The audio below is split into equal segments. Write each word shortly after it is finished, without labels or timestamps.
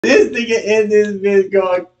This nigga in this bitch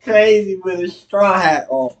going crazy with a straw hat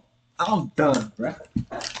on. I'm done, bro.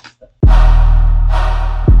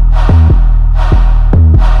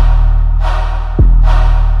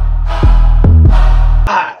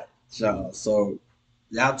 Alright, y'all. So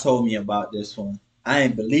y'all told me about this one. I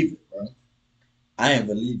ain't believe it, bro. I ain't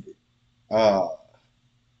believe it. Uh,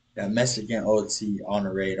 that Mexican OT on the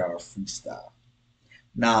radar freestyle.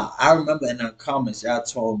 Now I remember in the comments y'all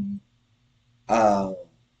told me uh,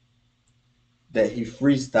 that he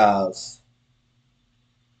freestyles.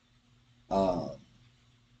 Um,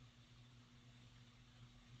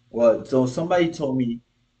 well, so somebody told me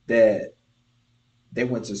that they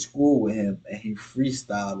went to school with him and he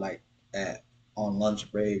freestyled like at on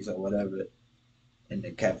lunch breaks or whatever in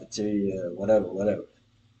the cafeteria or whatever.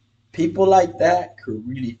 People like that could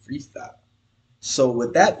really freestyle. So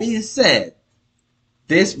with that being said,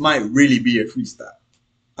 this might really be a freestyle.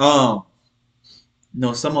 Um,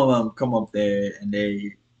 some of them come up there and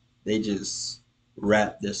they just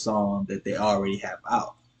rap their song that they already have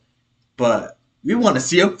out. But we want to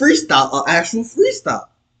see a freestyle, an actual freestyle.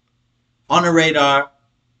 On the radar,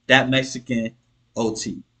 that Mexican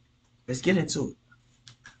OT. Let's get into it.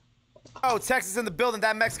 Oh, Texas in the building,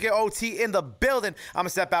 that Mexican OT in the building. I'm gonna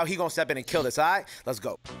step out, he gonna step in and kill this, all right? Let's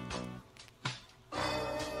go.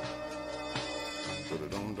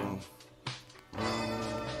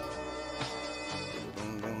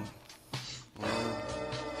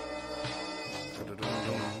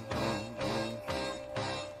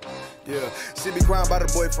 Yeah, she be crying about her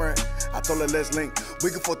boyfriend. I told her let's link.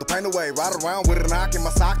 We can fuck the pain away. Ride around with a knock in my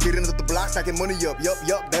sock, beating up the block, stacking money up.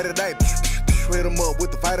 Yup, day to day. Hit him up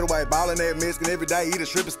with the fighter white, ballin' that Mexican every day. Eat a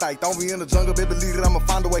strip and steak. Don't be in the jungle, baby, believe it, I'ma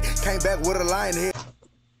find a way. Came back with a lion head.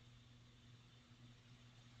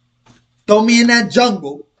 Throw me in that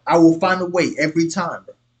jungle, I will find a way every time,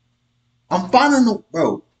 bro. I'm finding a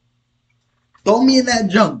bro. Throw me in that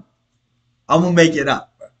jungle, I'm gonna make it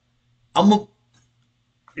up, bro.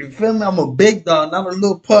 You feel me? I'm a big dog, not a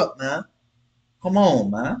little pup, man. Come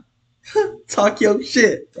on, man. Talk your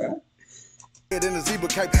shit, bro. In the zebra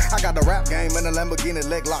cape, I got the rap game and the Lamborghini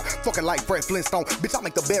leg lock. Fucking like Fred Flintstone. Bitch, I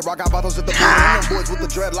make the bed rock. I bottles at the pool. And them boys with the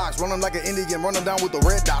dreadlocks. Run them like an Indian. Run them down with the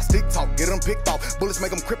red dots. Stick talk. Get them picked off. Bullets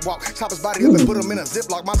make them crip walk. Chop his body up and put him in a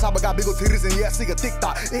ziplock. My chopper got big old titties and yeah, see a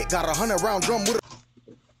TikTok. It got a 100-round drum with a...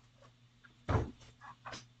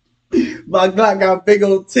 My Glock got big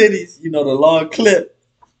old titties. You know, the long clip.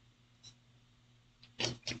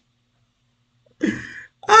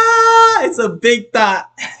 It's a big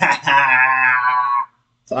thought.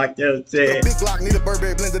 Talk your shit. Big Glock need a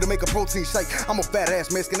Burberry blender to make a protein shake. I'm a fat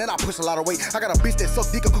ass Mexican and I push a lot of weight. I got a bitch that suck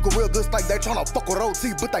dick and cook a real good steak. They tryna fuck with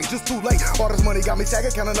OT, but they just too late. All this money got me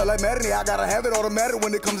shagging, counting up like Maddie. I gotta have it automatic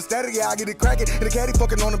when it comes to static. Yeah, I get it cracking. And the caddy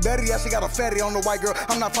fucking on the battery. Yeah, she got a fatty on the white girl.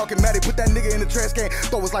 I'm not talking Maddie. Put that nigga in the trash can.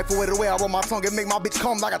 Throw his life away the way I roll my tongue and make my bitch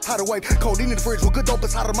come like a tidal wave. Codeine in the fridge with good dope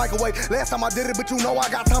inside the microwave. Last time I did it, but you know I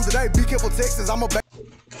got time today. Be careful, Texas. I'm a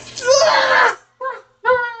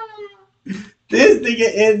This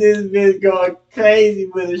nigga in this bitch going crazy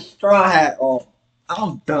with a straw hat on.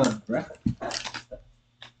 I'm done, bro.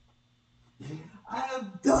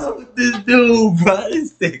 I'm done with this dude, bro.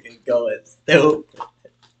 This nigga going stupid.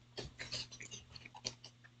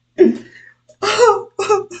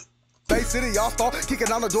 Bay City, y'all start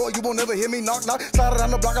kicking on the door. You won't never hear me knock. Slide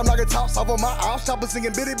down the block, I'm knocking tops off of my house. Shopper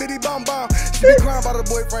singing bitty bitty bum bum. She be crying about her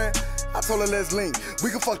boyfriend. I told her let's link.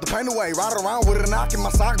 We can fuck the pain away. Ride around with a knock in my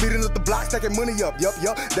sock, beating up the block, stacking money up. Yup,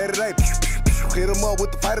 day to day. Hit him up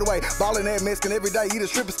with the fight away. Ballin' that Mexican every day. Eat a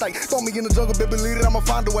strip and steak. Throw me in the jungle, baby, believe it, I'ma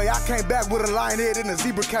find a way. I came back with a lion head and a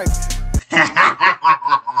zebra cape.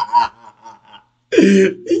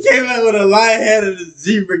 He came out with a lion head and a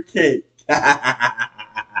zebra cape.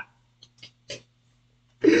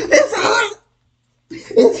 It's hot.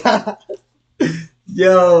 It's hot.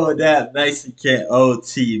 Yo, that Mexican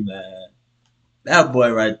OT, man. That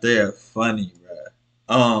boy right there, funny,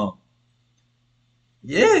 bro.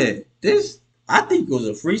 Yeah, I think it was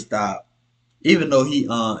a freestyle, even though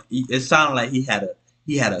it sounded like he had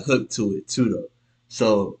a hook to it too, though.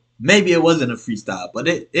 So maybe it wasn't a freestyle, but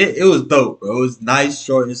it was dope, bro. It was nice,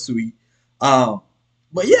 short and sweet. But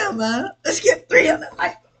yeah, man, let's get 300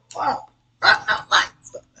 likes. Wow,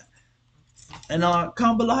 and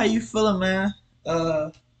comment below how you feeling, man.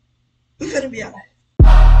 We're gonna be alright.